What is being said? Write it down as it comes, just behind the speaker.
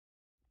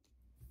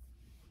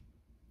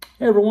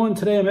Hey everyone,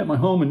 today I'm at my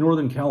home in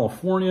Northern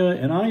California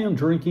and I am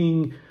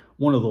drinking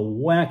one of the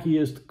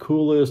wackiest,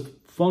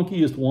 coolest,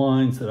 funkiest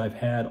wines that I've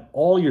had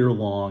all year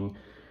long.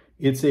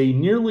 It's a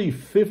nearly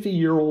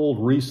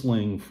 50-year-old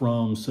Riesling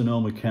from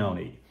Sonoma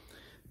County.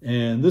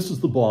 And this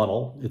is the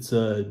bottle. It's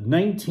a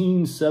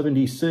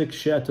 1976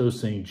 Chateau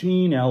St.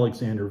 Jean,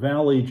 Alexander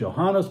Valley,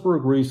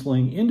 Johannisberg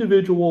Riesling,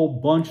 individual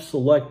bunch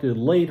selected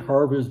late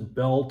harvest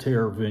Belle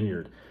Terre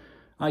Vineyard.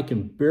 I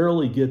can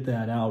barely get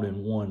that out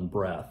in one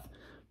breath.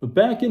 But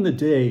back in the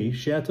day,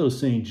 Chateau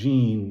St.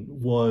 Jean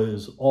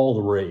was all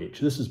the rage.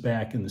 This is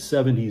back in the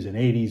 70s and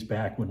 80s,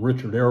 back when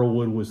Richard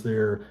Arrowwood was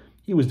there.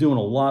 He was doing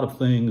a lot of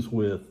things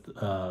with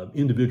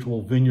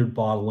individual vineyard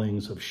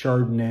bottlings of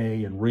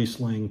Chardonnay and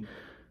Riesling.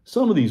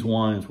 Some of these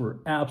wines were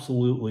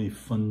absolutely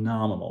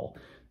phenomenal.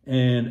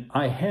 And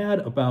I had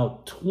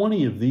about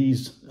 20 of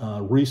these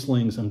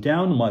Rieslings. I'm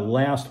down to my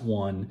last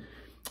one.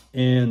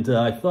 And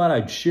I thought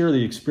I'd share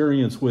the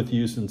experience with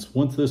you since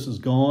once this is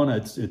gone,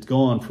 it's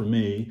gone for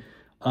me.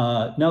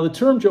 Now, the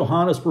term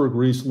Johannisberg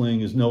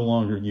Riesling is no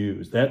longer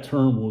used. That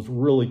term was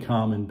really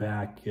common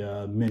back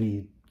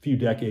few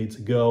decades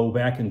ago.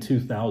 Back in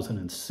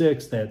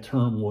 2006, that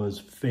term was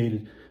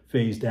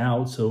phased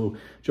out. So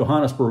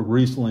Johannisberg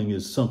Riesling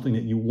is something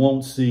that you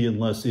won't see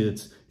unless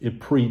it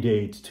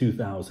predates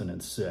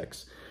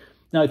 2006.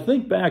 Now, I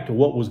think back to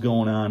what was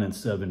going on in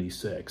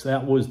 76.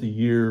 That was the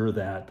year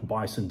that the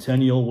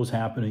bicentennial was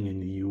happening in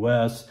the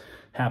US,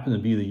 happened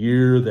to be the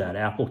year that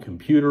Apple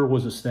Computer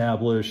was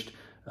established.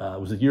 It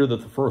was the year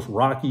that the first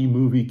Rocky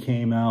movie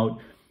came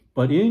out.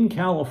 But in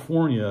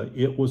California,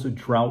 it was a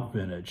drought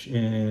vintage.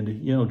 And,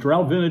 you know,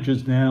 drought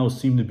vintages now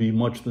seem to be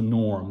much the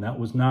norm. That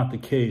was not the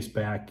case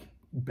back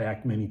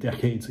many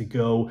decades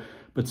ago.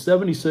 But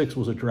 76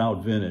 was a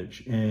drought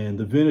vintage. And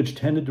the vintage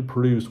tended to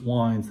produce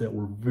wines that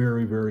were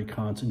very, very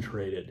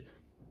concentrated.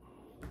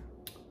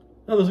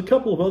 Now, there's a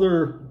couple of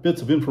other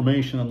bits of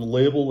information on the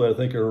label that I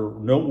think are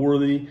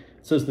noteworthy.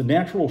 It says the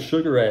natural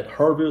sugar at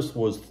harvest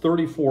was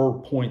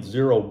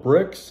 34.0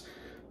 brix.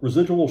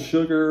 Residual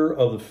sugar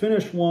of the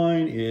finished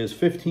wine is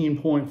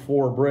 15.4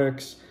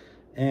 brix,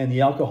 and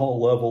the alcohol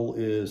level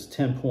is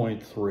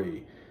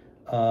 10.3.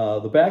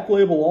 The back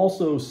label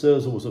also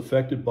says it was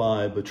affected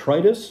by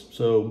botrytis,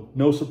 so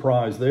no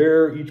surprise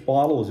there. Each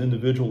bottle is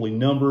individually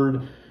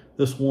numbered.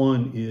 This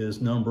one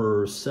is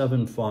number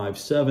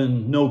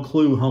 757. No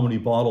clue how many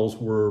bottles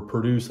were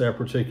produced that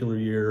particular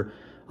year.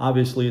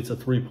 Obviously, it's a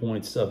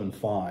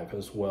 3.75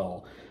 as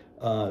well.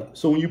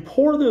 So when you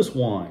pour this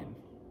wine,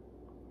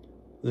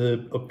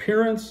 the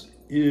appearance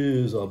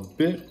is a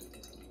bit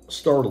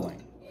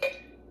startling.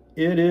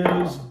 It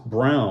is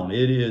brown.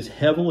 It is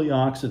heavily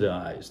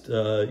oxidized.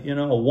 You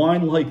know, a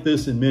wine like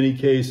this, in many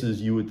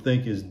cases, you would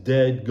think is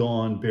dead,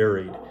 gone,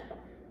 buried.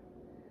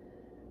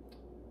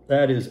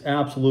 That is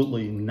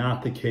absolutely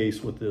not the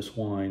case with this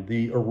wine.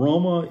 The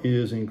aroma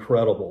is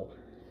incredible.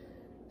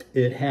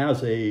 It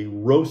has a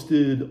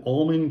roasted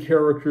almond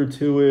character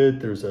to it.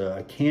 There's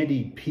a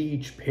candied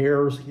peach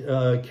pear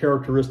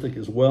characteristic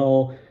as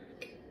well.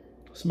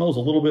 Smells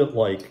a little bit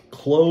like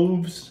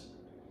cloves.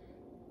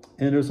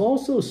 And there's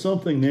also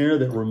something there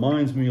that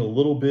reminds me a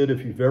little bit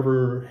if you've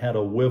ever had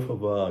a whiff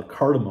of a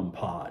cardamom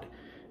pod.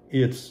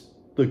 It's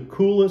the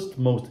coolest,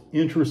 most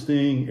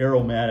interesting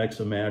aromatics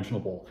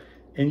imaginable.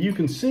 And you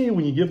can see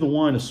when you give the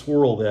wine a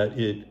swirl that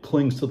it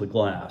clings to the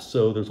glass.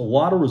 So there's a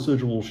lot of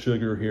residual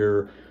sugar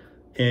here.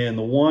 And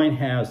the wine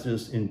has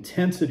this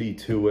intensity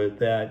to it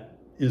that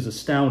is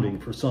astounding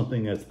for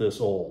something that's this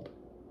old.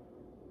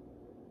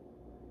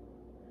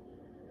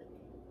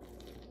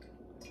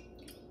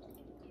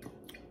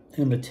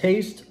 And the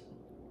taste,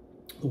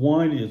 the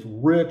wine is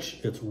rich,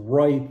 it's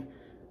ripe,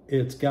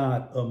 it's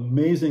got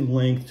amazing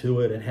length to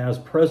it. It has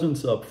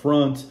presence up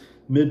front,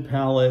 mid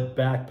palate,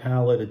 back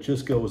palate. It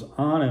just goes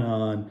on and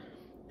on.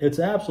 It's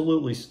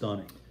absolutely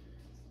stunning.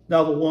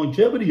 Now, the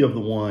longevity of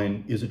the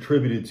wine is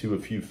attributed to a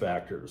few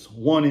factors.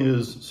 One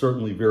is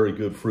certainly very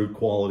good fruit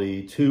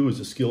quality. Two is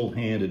a skilled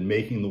hand in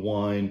making the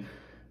wine.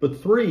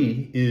 But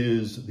three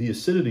is the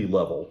acidity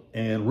level.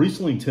 And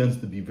Riesling tends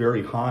to be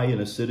very high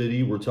in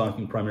acidity. We're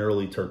talking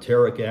primarily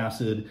tartaric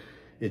acid.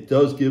 It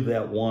does give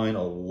that wine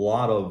a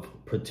lot of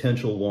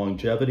potential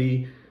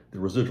longevity. The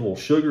residual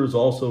sugar is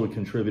also a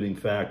contributing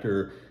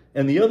factor.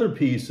 And the other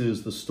piece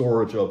is the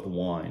storage of the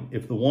wine.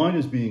 If the wine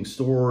is being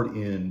stored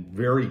in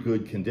very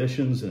good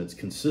conditions and it's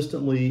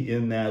consistently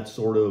in that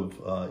sort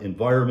of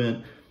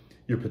environment,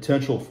 your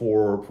potential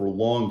for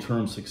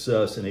long-term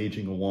success in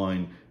aging a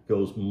wine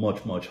goes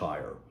much, much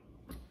higher.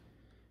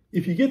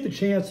 If you get the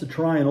chance to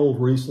try an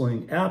old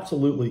Riesling,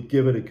 absolutely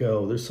give it a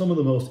go. There's some of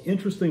the most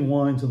interesting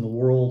wines in the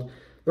world.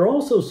 They're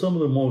also some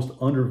of the most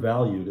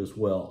undervalued as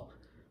well.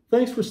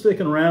 Thanks for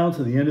sticking around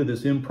to the end of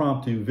this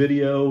impromptu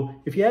video.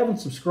 If you haven't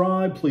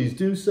subscribed, please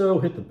do so.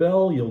 Hit the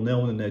bell. You'll know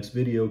when the next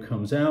video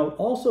comes out.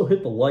 Also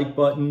hit the like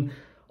button.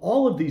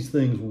 All of these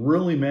things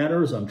really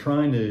matter as I'm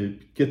trying to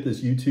get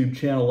this YouTube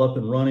channel up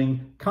and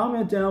running.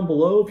 Comment down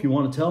below if you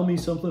want to tell me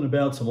something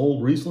about some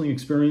old Riesling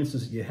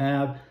experiences that you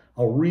have.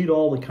 I'll read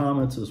all the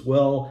comments as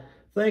well.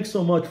 Thanks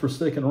so much for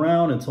sticking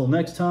around. Until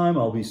next time,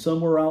 I'll be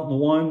somewhere out in the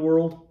wine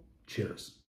world. Cheers.